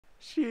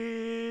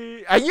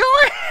Ayun!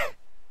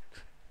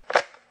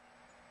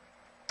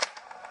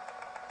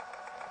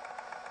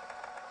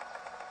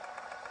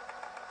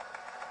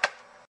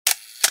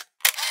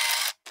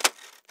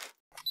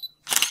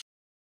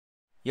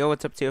 Yo,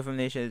 what's up, TFM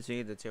Nation? It's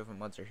me, the TFM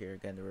Monster here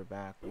again. We're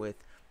back with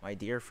My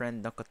Deer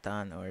Friend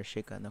Nokotan, or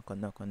Shikanoko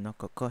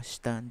Nokonoko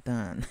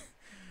Koshitantan.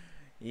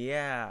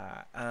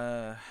 Yeah,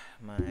 oh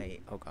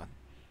god.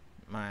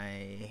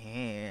 My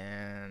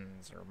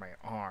hands or my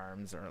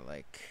arms are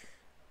like,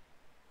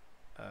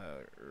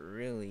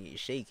 really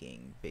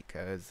shaking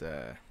because,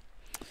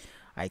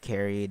 I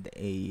carried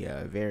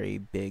a very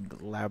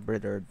big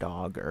Labrador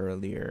dog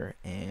earlier,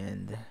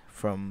 and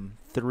from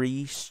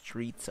 3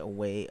 streets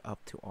away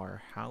up to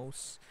our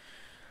house.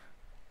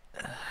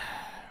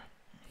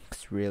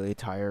 It's really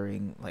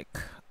tiring. Like,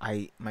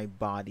 my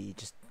body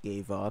just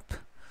gave up.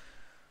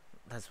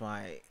 That's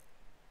why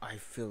I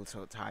feel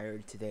so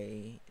tired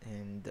today,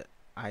 and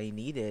I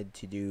needed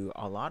to do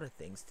a lot of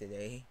things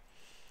today.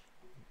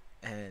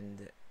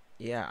 And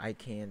yeah, I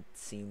can't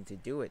seem to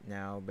do it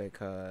now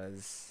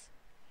because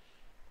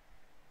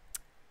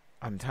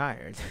I'm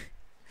tired.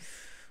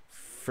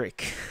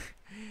 Frick.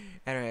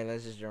 Anyway,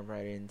 let's just jump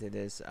right into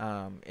this.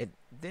 It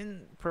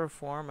didn't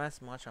perform as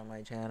much on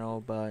my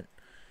channel, but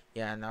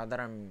yeah, now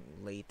that I'm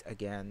late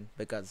again,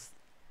 because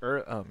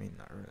I mean,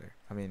 not earlier.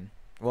 I mean,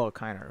 well,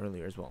 kind of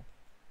earlier as well.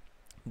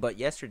 But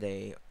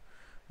yesterday,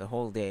 the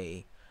whole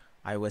day,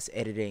 I was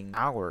editing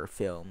our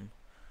film,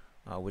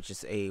 which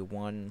is a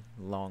one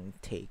long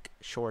take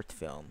short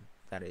film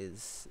that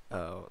is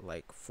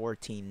like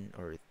 14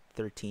 or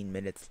 13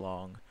 minutes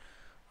long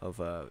of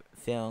a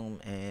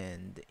film,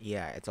 and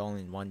yeah, it's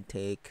only in one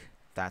take.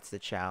 That's the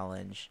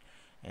challenge.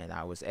 And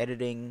I was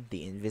editing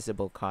the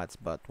invisible cuts,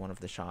 but one of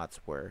the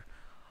shots were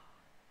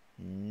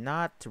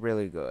not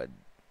really good,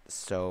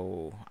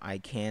 so I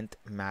can't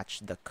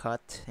match the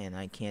cut, and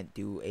I can't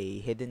do a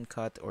hidden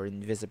cut or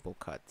invisible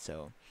cut,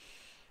 so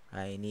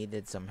I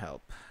needed some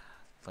help.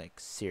 Like,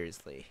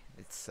 seriously,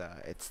 it's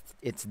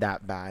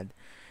that bad.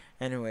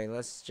 Anyway,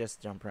 let's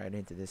just jump right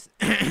into this.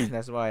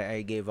 That's why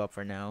I gave up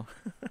for now.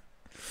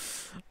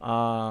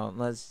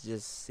 Let's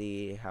just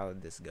see how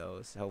this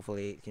goes.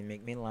 Hopefully it can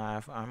make me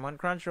laugh. I'm on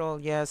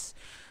Crunchyroll. Yes,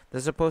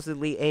 there's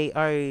supposedly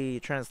AI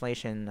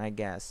translation, I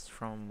guess,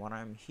 from what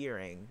I'm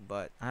hearing,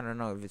 but I don't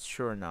know if it's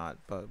true or not,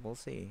 but we'll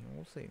see.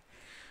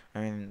 I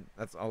mean,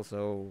 that's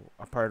also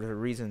a part of the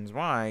reasons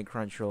why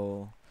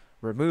Crunchyroll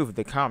removed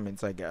the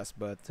comments, I guess.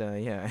 But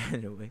yeah,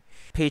 anyway,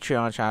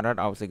 Patreon shout out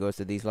obviously goes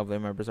to these lovely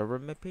members over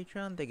my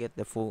Patreon. They get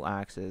the full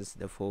access,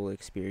 the full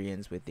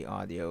experience with the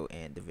audio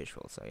and the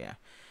visual. So yeah.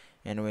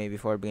 Anyway,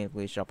 before we begin,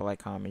 please drop a like,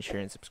 comment, share,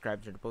 and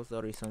subscribe to the post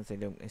notifications so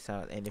you don't miss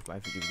out. And if my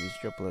future videos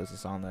drop uploads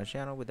is on the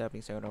channel. With that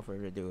being said, without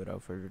further ado,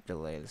 without further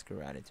delay, let's get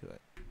right into it.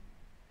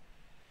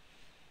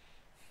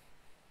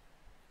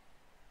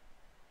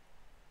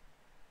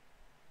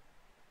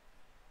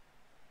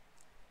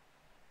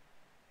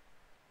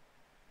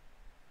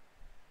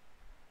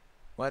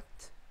 What?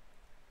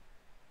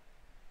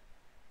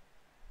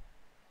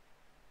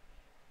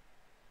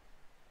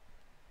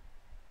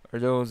 Are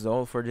those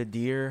all for the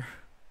deer?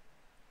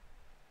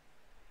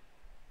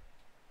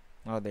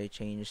 Oh, they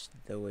changed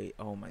the way.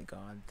 Oh my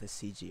god, the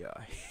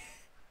CGI.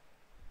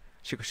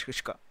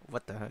 Shika.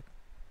 What the heck?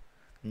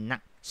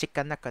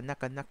 Shikanoko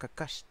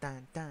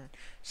Koshitantan.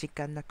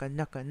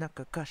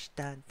 Shikanoko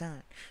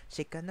Koshitantan.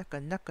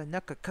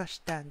 Shikanoko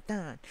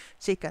Koshitantan.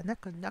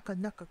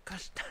 Shikanoko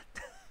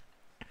Koshitantan.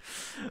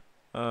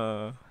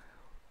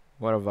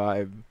 What a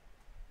vibe.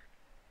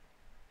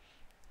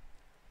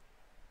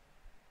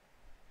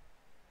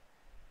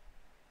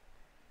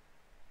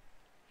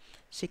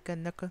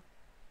 Shikanoko.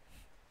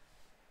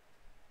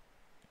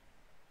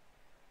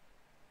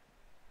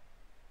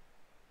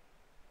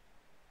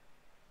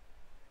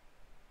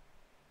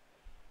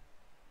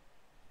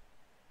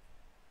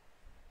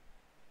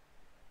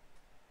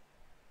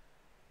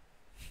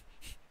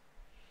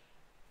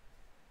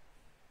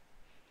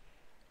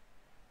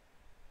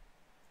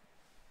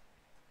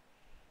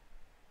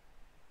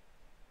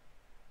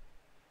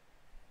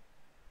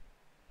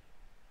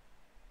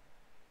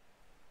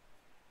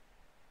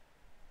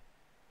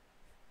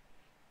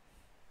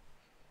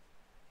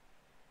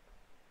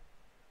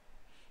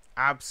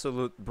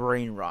 Absolute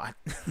brain rot.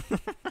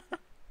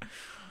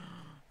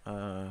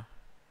 uh,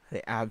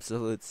 the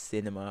absolute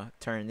cinema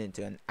turned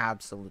into an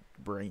absolute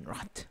brain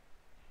rot.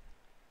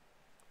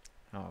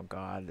 Oh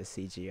god, the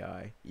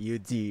CGI. You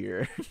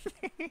dear.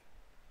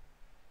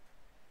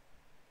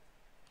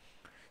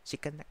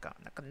 Shikanoko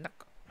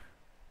Nokonoko.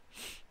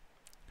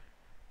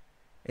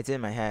 It's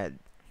in my head.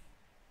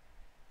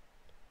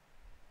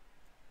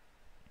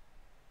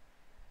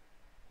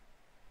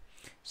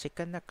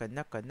 Shikanoko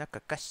Nokonoko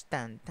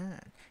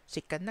Koshitantan.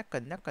 Shikanoko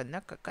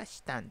Nokonoko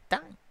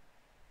Koshitantan.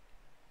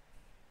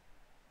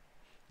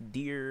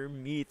 Deer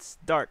meets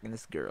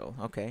darkness girl.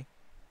 Okay.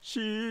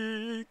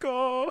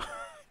 Shiko.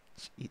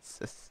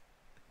 Jesus.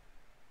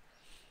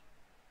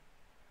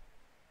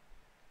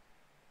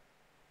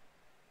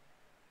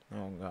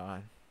 Oh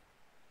god.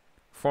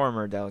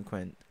 Former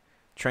delinquent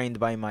Trained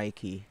by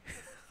Mikey.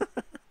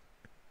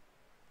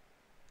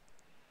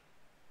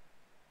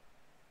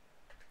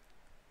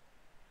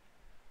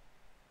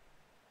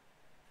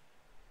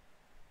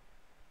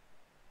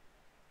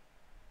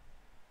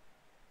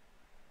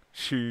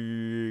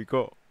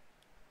 Shiko.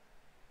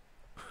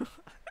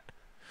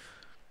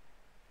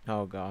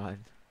 Oh god.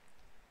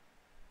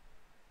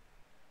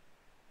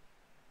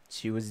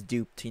 She was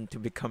duped into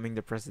becoming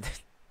the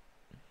president.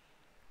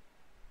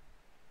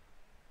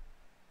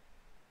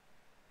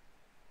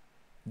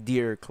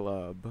 Deer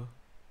Club.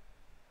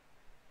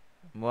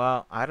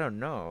 Well, I don't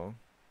know.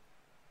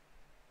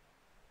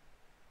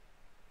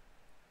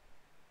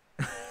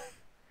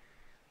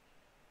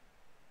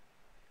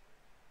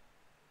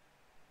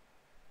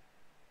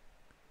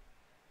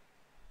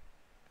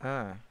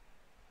 Ah.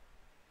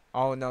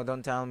 Oh no,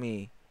 don't tell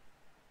me.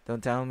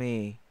 Don't tell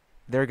me.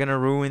 They're gonna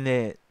ruin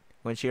it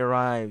when she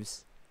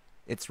arrives.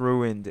 It's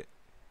ruined.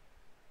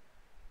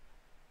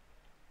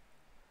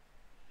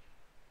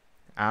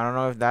 I don't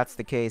know if that's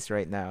the case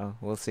right now.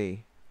 We'll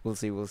see. We'll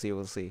see, we'll see,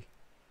 we'll see.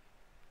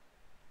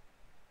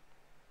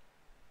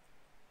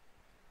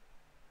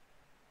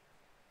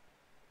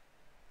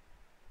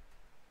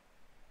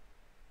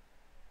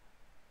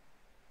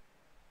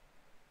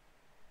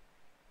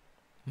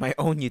 My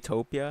own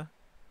utopia?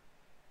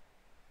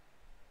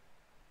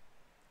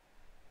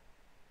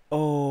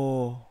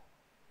 Oh.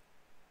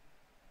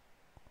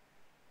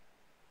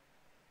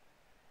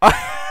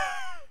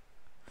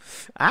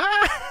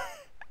 Ah!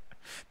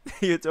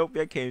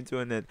 Utopia came to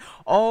an end.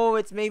 Oh,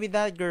 it's maybe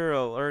that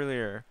girl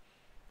earlier.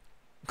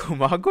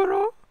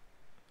 Kumagoro?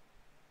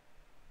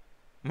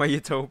 My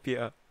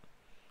utopia.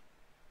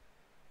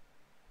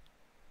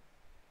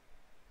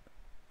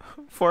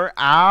 4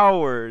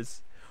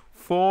 hours.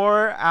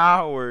 4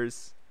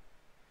 hours.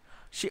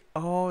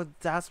 Oh,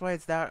 that's why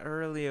it's that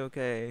early,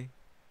 okay.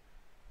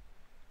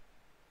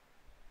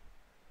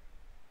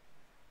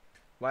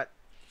 What?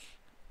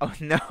 Oh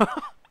no.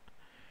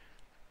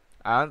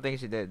 I don't think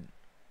she did.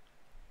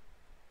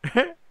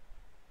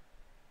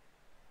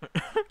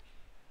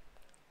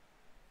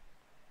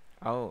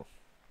 Oh.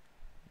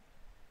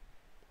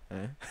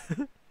 Eh?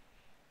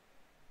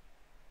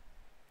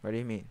 What do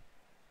you mean?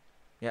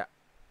 Yeah.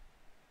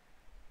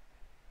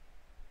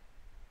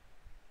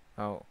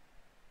 Oh.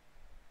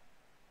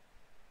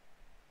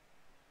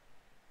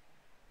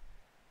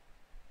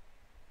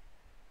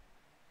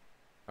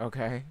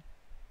 Okay.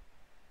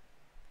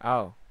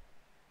 Oh.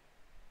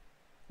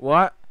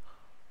 What?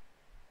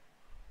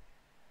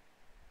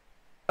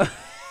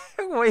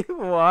 Wait,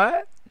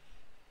 what?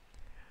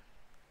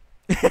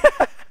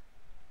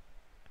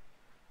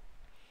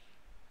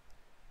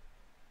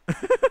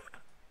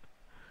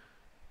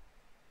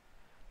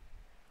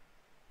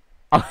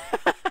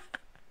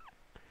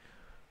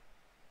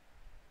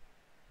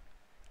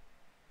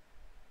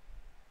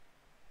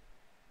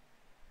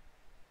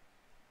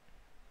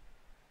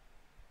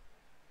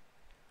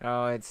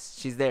 Oh,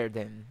 she's there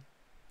then.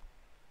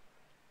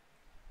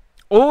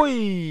 Oi!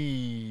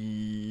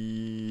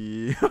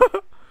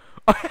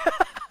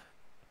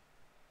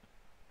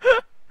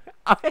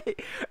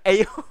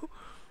 Ayo.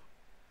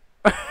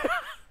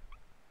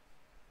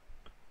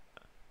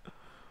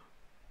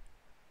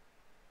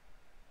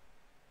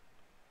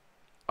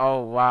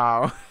 Oh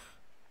wow.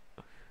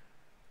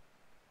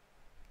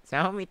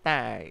 Sao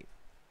mitai?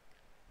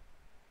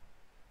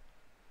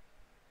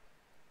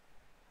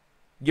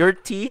 Your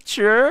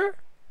teacher?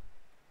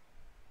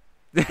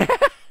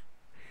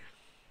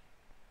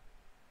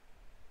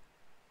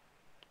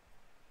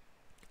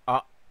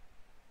 uh.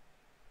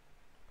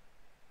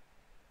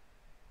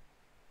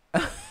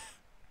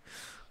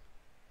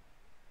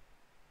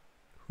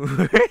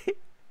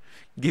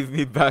 Give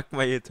me back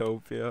my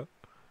utopia.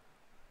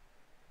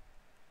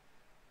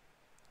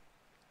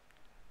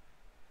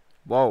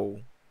 Whoa.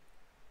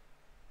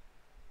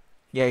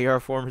 Yeah, you're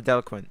a former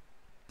delinquent.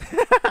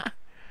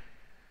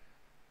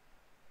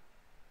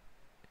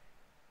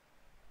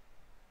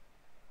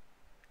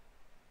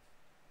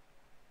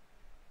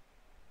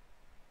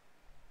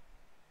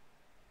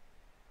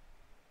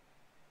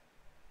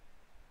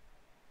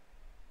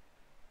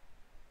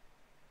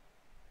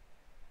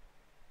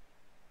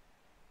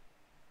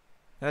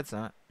 That's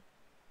not.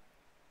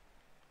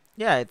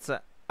 Yeah, it's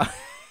a.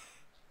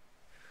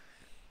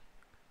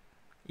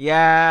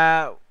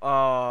 Yeah.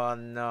 Oh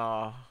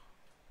no.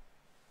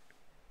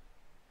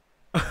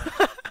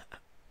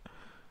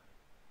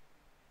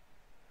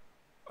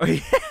 Oh,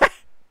 yeah.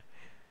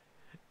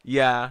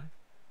 Yeah.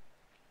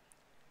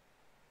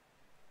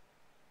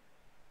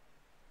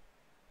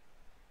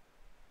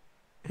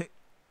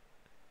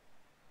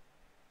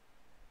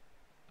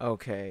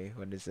 Okay,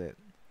 what is it?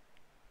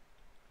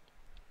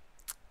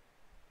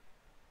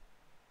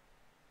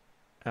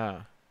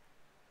 Ah.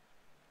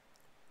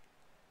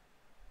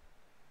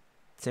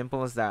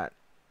 Simple as that.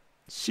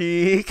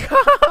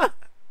 Shika.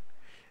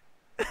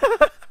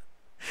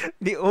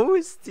 The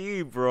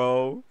OST,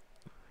 bro.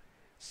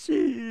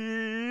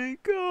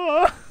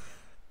 Shika.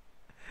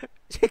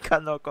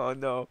 Shikanoko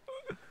no.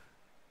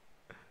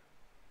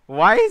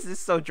 Why is this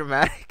so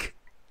dramatic?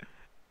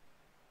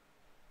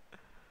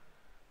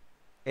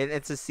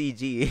 It's a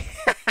CG.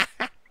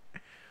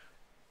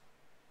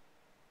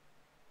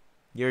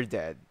 You're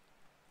dead.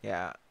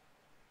 Yeah.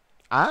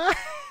 Ah.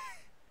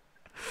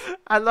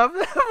 I love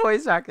the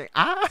voice acting.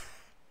 Ah.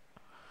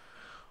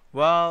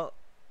 Well,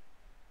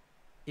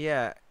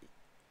 yeah.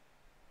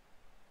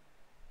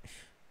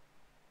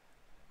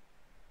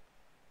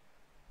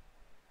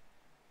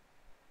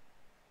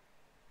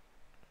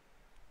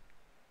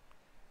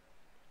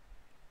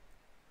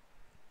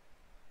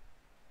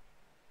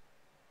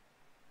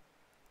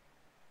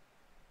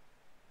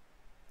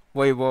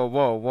 Wait, whoa,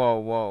 whoa, whoa,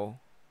 whoa.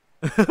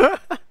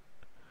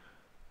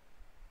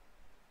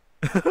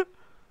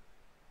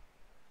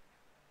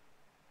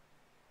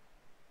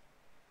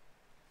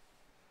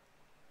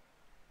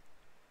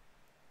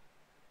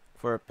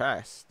 For a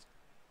past.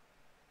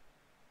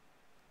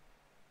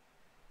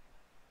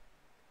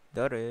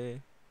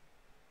 Dare.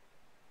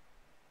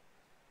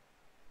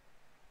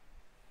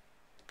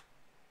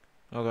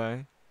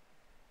 Okay.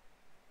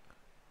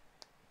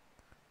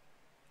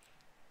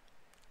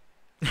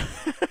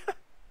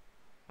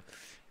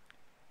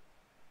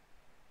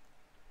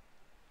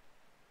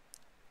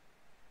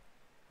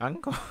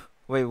 Uncle.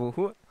 Wait,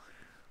 who?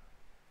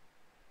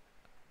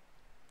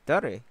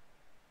 Dare.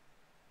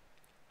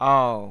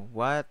 Oh,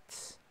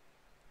 what?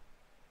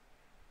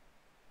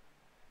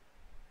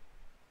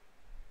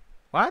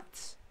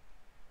 What?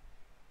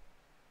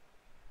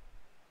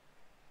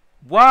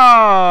 Whoa!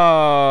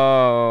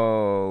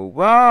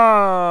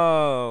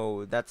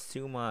 Whoa! That's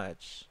too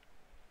much.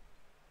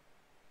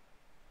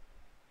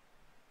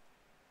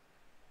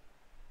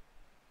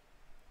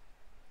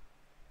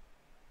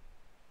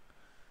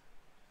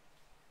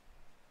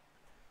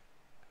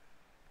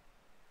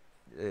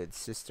 It's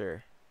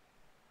sister.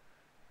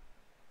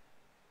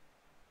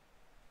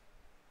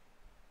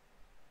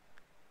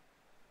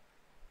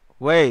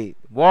 Wait,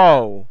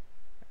 whoa.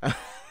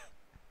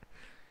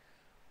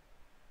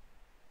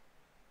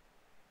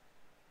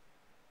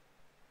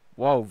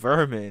 Whoa,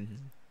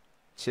 vermin.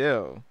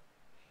 Chill.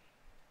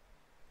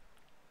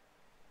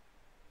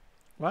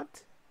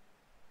 What?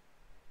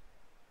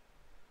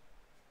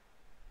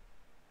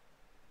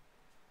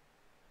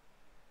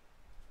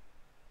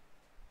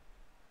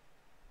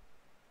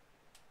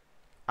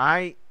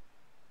 I.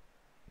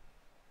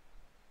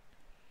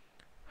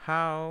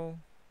 How?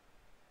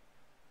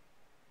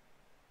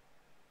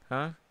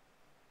 Huh?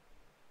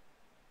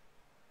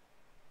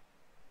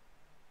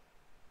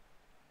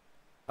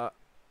 Uh.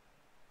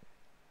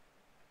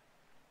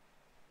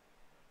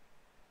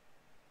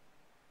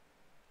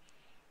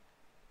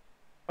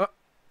 uh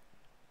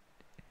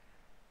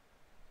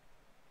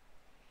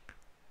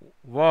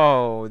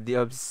Whoa, the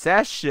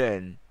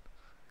obsession.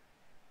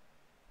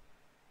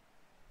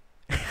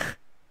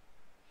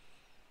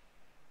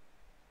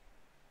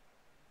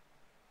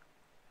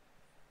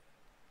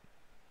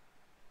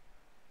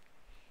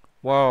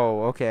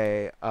 Whoa,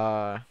 okay.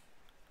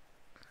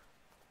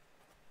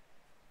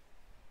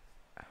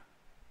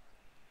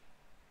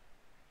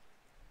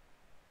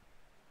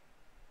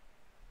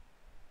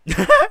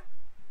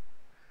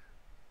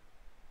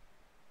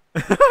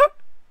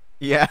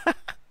 Yeah.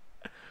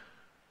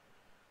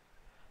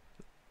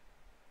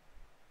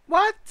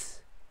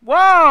 What?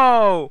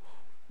 Whoa!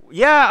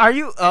 Yeah, are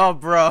you? Oh,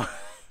 bro.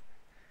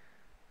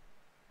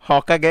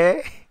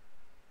 Hokage?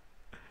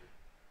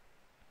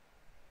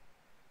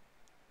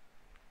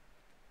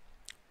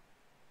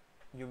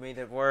 You made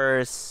it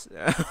worse.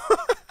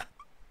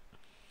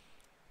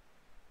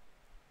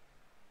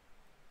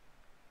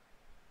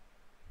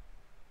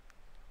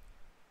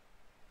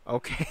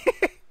 Okay.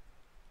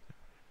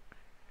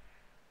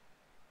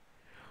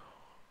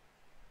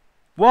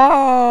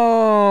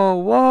 Whoa!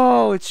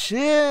 Whoa!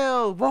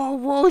 Chill! Whoa!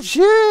 Whoa!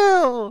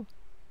 Chill!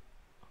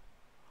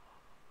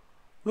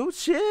 Whoa!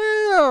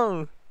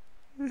 Chill!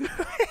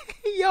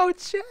 Yo!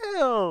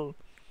 Chill!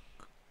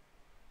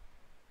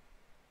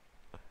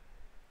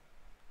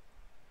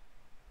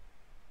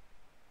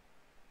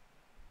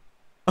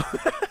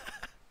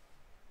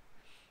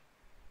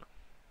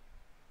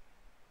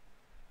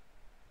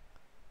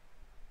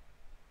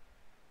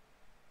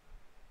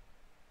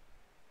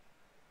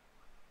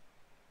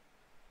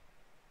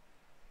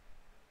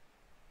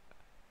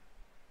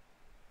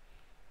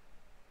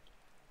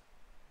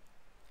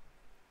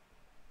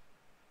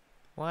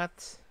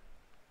 What?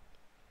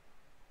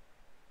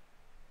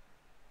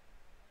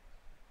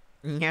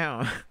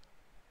 No.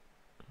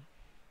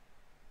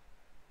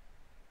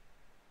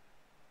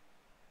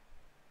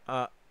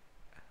 Uh.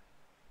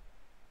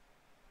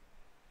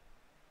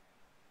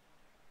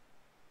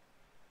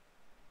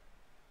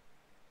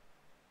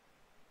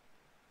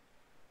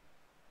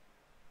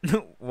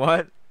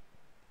 What?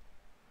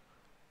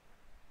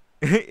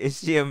 Is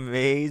she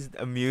amazed,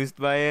 amused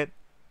by it?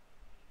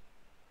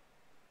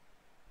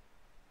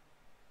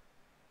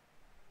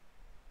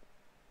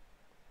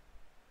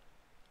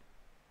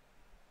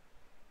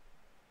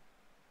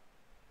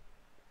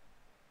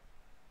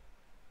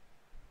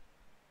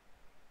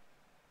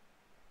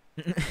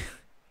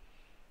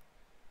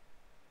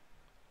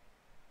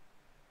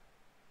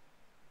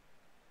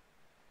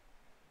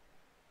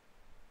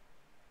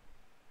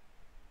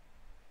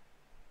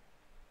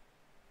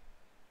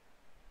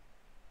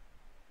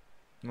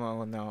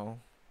 Oh no.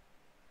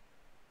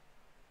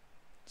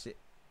 J-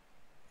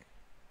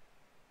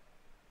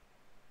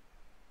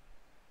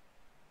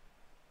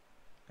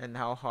 And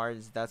how hard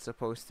is that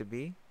supposed to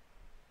be?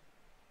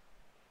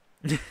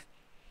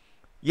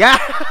 Yeah.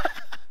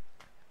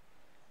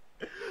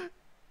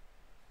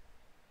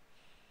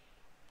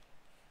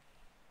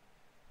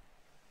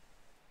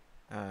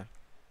 uh,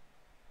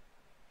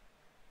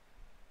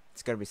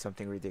 it's gonna be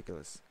something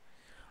ridiculous.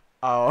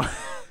 Oh.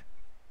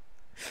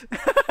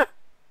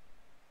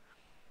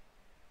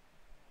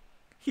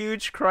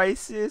 Huge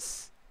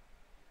crisis.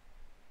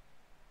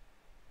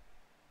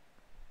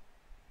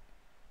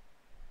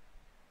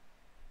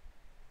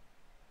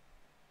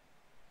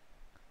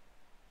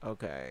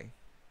 Okay.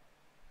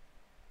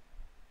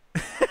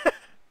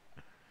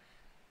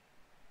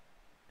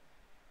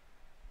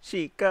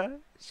 Shika.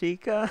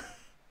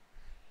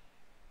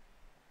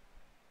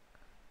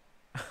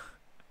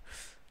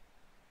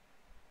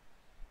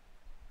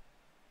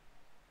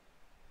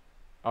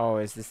 Oh,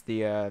 is this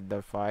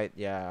the fight?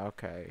 Yeah,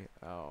 okay.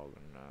 Oh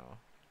no.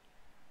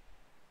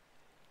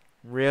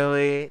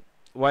 Really?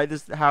 Why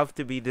does it have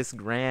to be this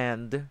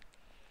grand?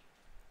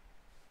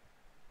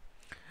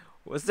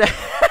 What's that?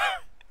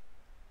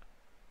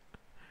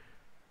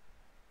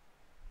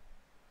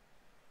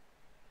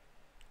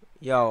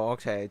 Yo,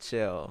 okay,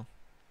 chill.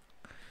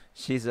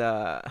 She's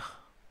for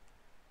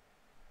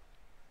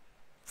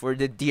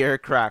the deer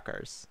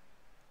crackers.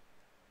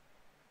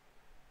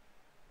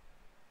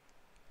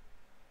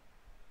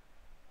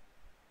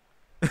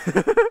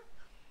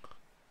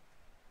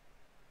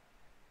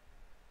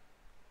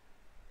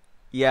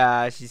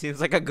 Yeah, she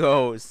seems like a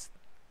ghost.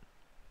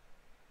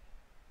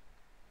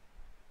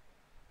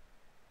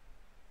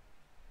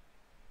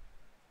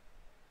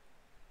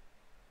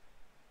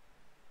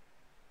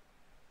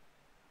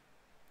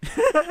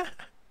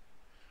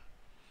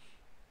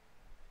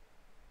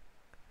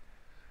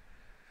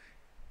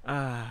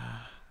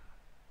 Ah,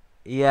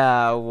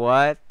 yeah,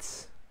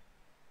 what?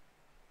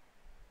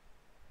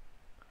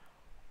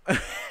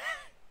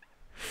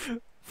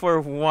 For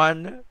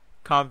one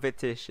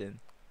competition.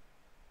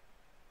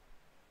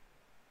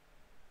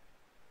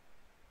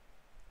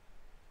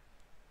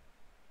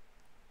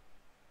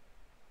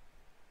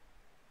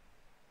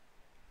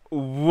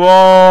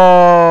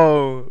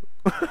 Whoa!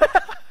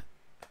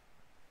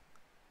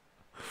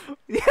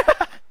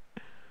 Yeah,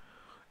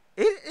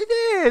 it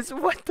is.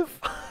 What the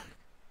fuck?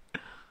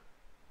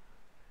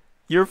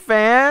 Your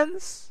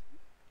fans?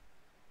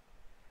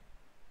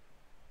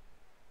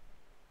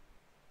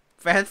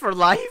 Fans for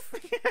life?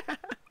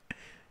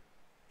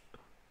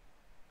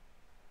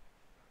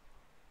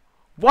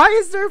 Why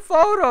is there a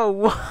photo?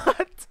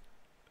 What?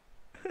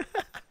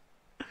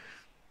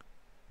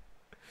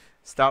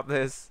 Stop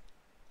this.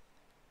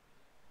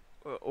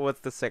 What's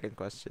the second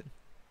question?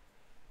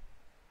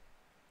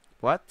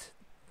 What?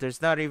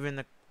 There's not even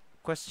a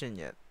question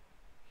yet.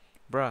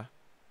 Bruh.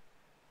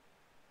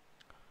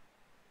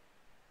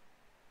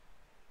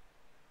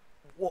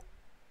 Whoa.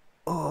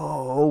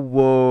 Oh,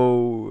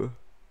 whoa.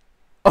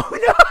 Oh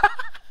no!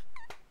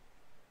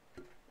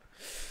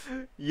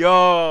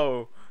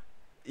 Yo!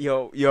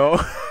 Yo.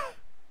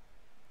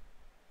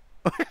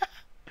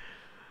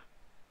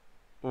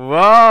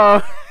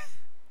 Whoa!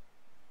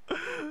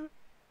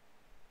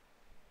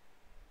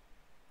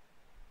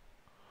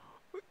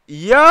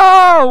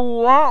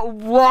 Yo!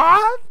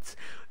 What?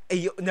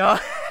 Yo, no.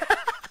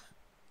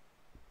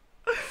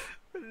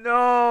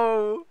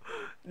 No.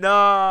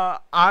 No.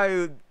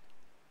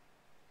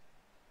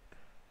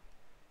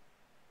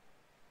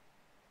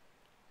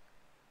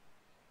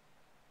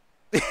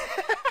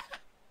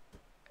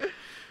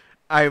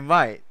 I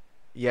might.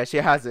 Yeah, she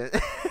hasn't.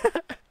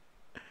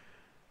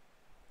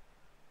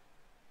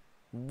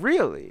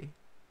 Really?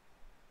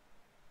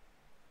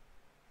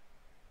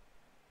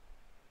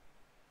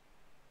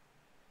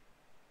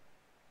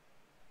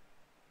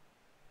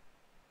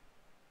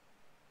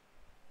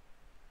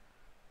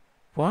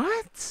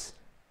 What?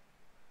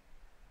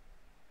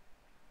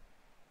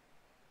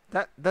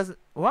 That doesn't.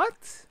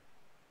 What?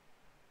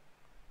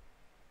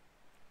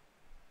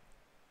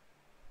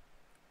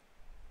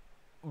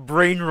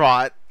 Brain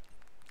rot.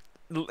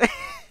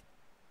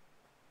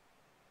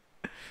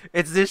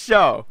 It's this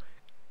show.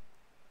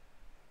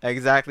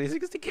 Exactly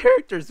 60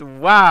 characters.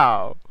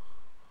 Wow.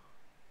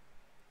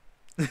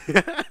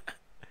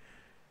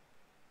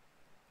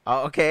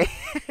 Oh, okay.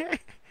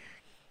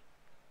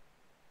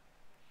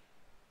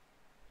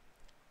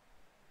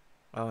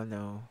 Oh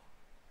no.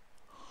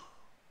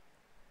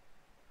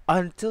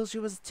 Until she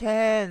was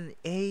 10.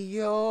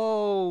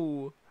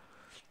 Ayo.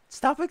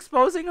 Stop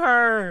exposing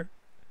her.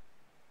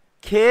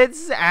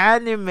 Kids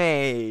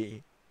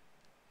anime.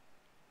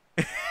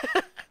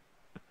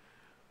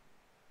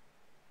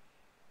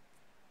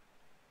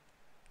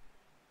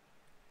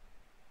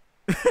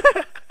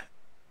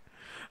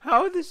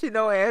 How does she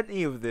know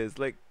any of this?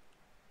 Like,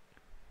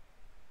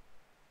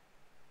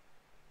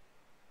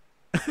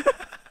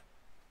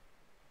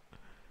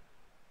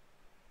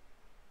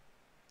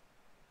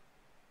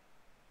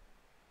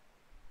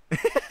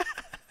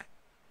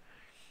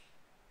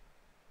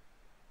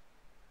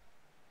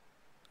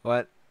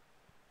 What?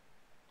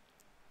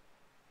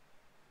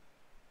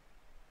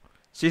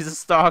 She's a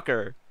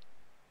stalker.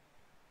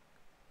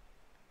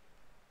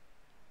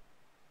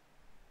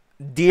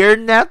 Deer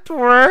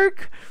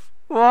Network?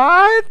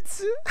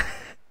 What?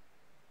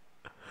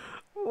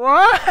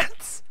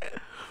 What?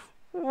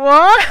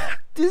 What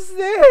is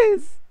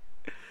this?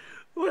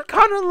 What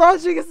kind of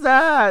logic is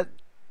that?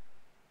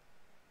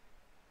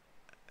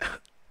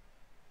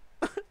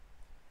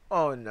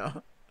 Oh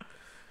no.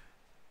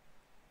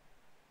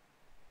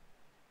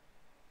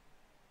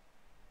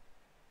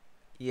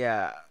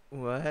 Yeah,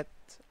 what?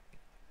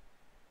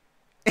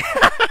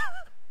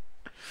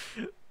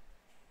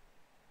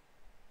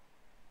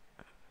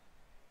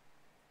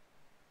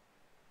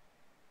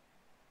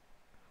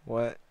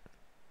 What?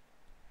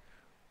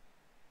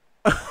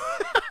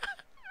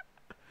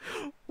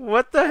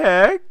 What the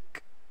heck?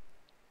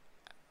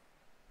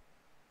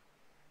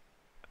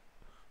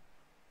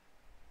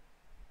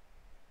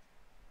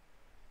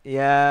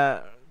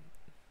 Yeah.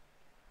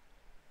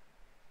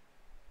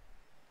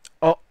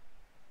 Oh.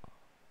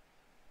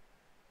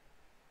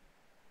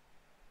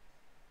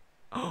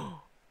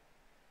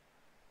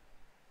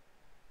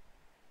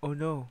 Oh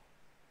no.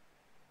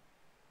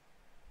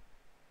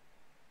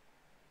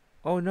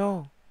 Oh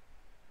no.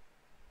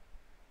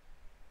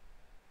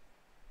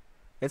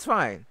 It's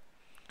fine.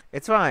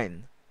 It's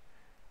fine.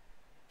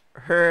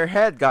 Her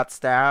head got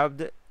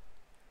stabbed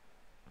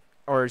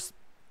or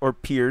or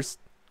pierced.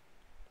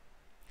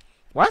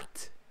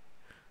 What?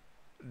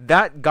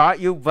 That got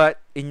you,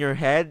 but in your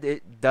head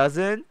it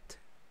doesn't?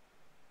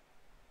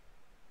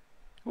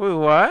 Wait,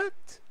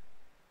 what?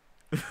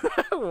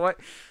 What?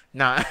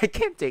 Nah, I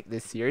can't take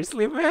this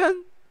seriously,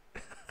 man.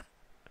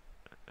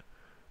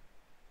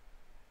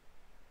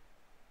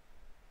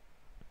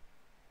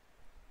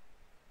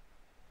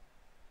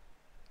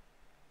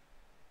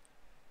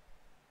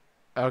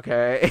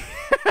 Okay.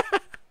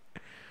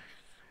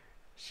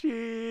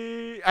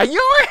 I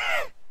knew it!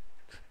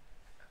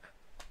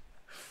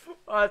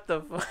 What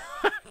the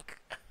fuck?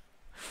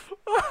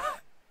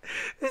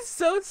 It's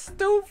so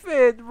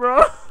stupid,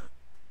 bro.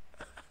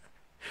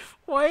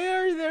 Why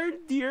are there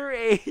deer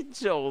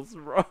angels,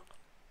 bro?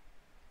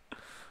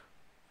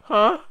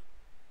 Huh?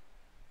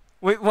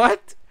 Wait,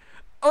 what?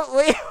 Oh,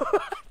 wait,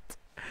 what?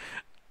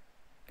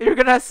 You're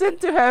gonna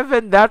ascend to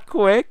heaven that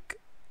quick?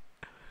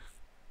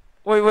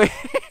 Wait, wait.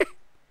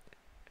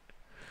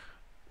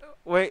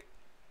 Wait.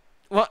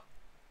 What?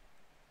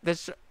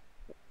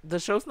 The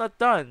show's not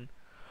done.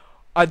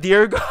 A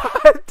dear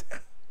God?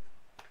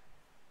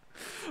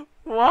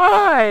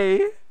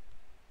 Why?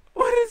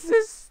 What is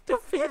this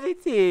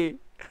stupidity?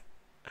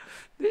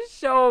 This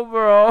show,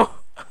 bro.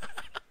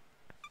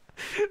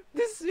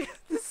 this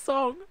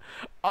song.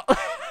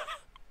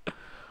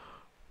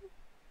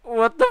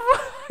 What the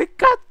fuck? I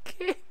got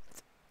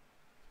kicked.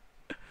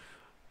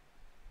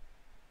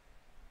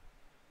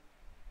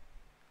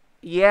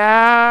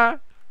 Yeah.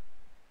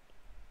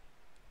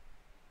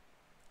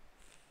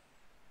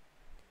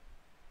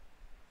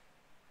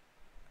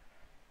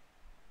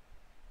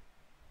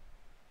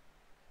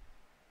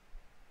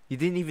 You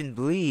didn't even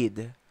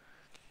bleed.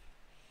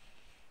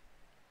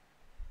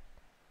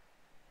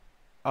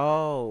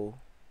 Oh.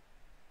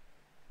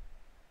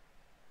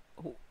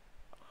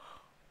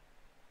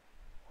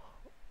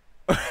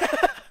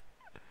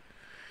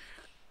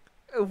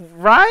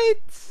 Right?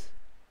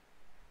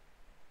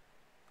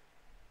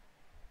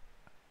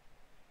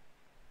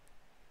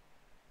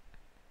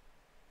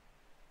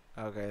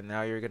 Okay,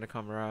 now you're gonna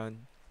come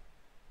around.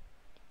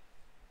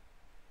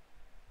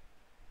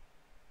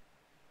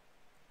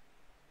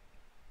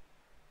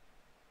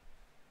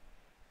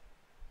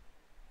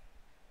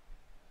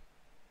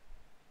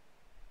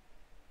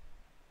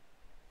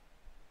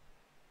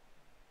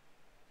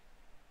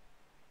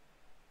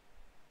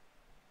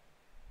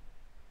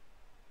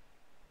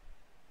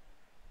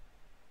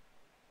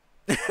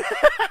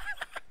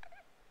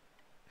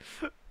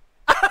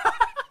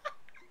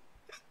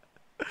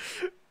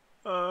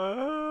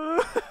 Uh,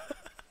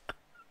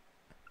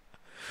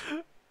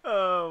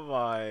 oh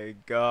my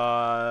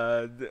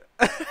god.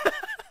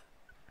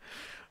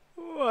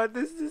 What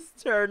is this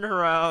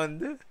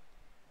turnaround?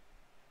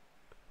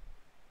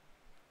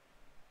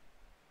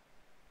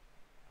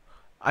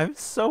 I'm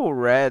so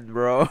red,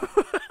 bro.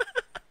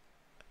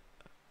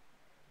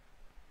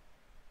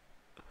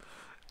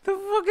 The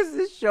fuck is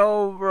this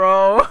show,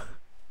 bro?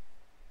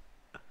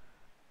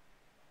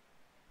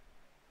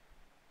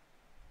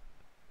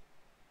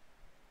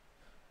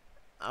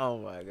 Oh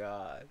my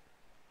god.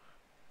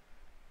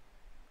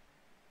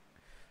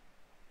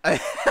 I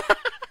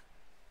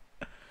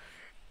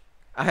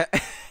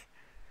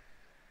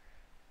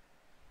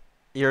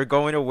You're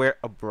going to wear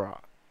a bra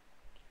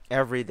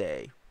every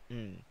day.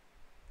 Mm.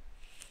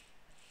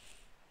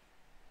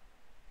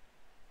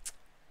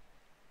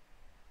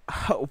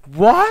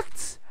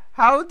 What?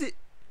 How did?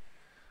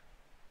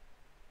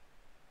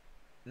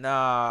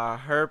 Nah,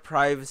 her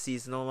privacy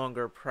is no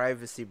longer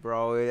privacy,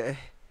 bro.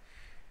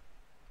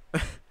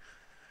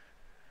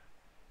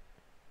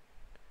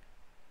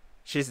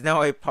 She's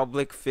now a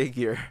public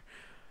figure.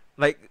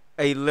 Like,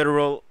 a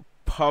literal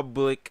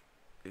public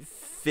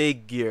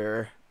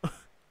figure.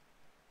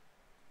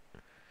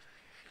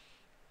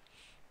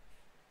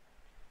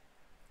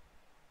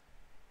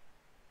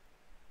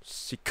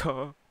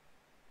 Shika.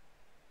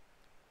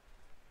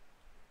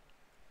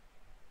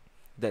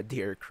 The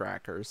deer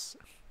crackers.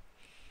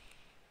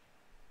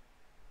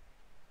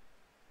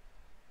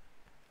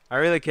 I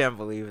really can't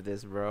believe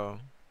this, bro.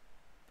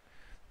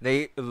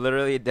 They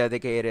literally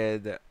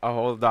dedicated a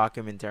whole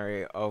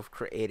documentary of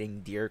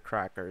creating deer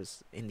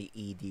crackers in the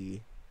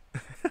ED.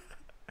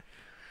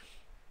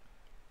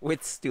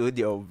 With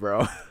studio,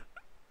 bro.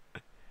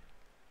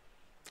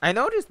 I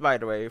noticed, by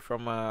the way,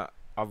 from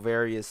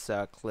various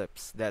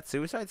clips that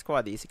Suicide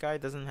Squad Isekai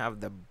doesn't have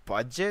the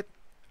budget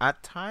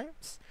at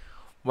times,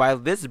 while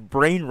this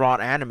brain rot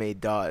anime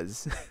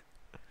does.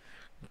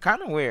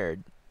 Kind of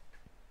weird.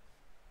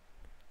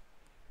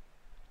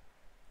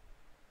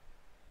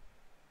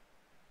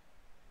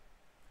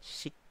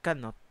 Shika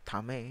no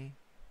tame.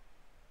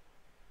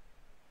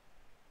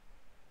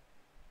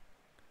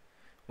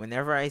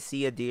 Whenever I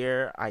see a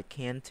deer, I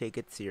can't take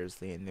it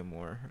seriously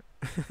anymore.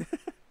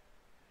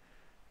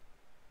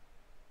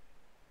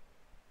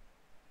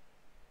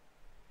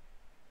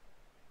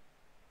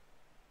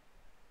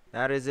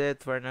 That is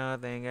it for now.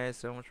 Thank you guys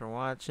so much for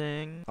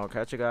watching. I'll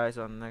catch you guys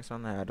on the next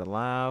one. I had a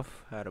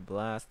laugh, had a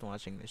blast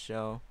watching the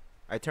show.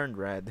 I turned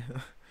red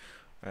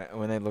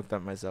when I looked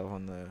at myself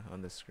on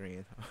the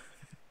screen.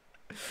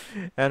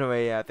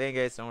 Anyway, yeah, thank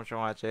you guys so much for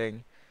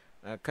watching.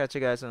 I'll catch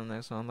you guys on the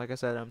next one. Like I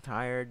said, I'm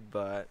tired,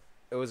 but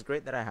it was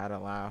great that I had a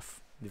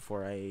laugh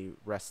before I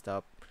rest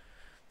up.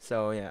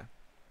 So yeah.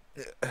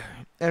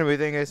 Anyway,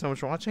 thank you guys so much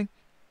for watching.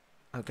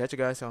 I'll catch you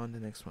guys on the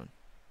next one.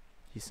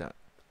 Peace out.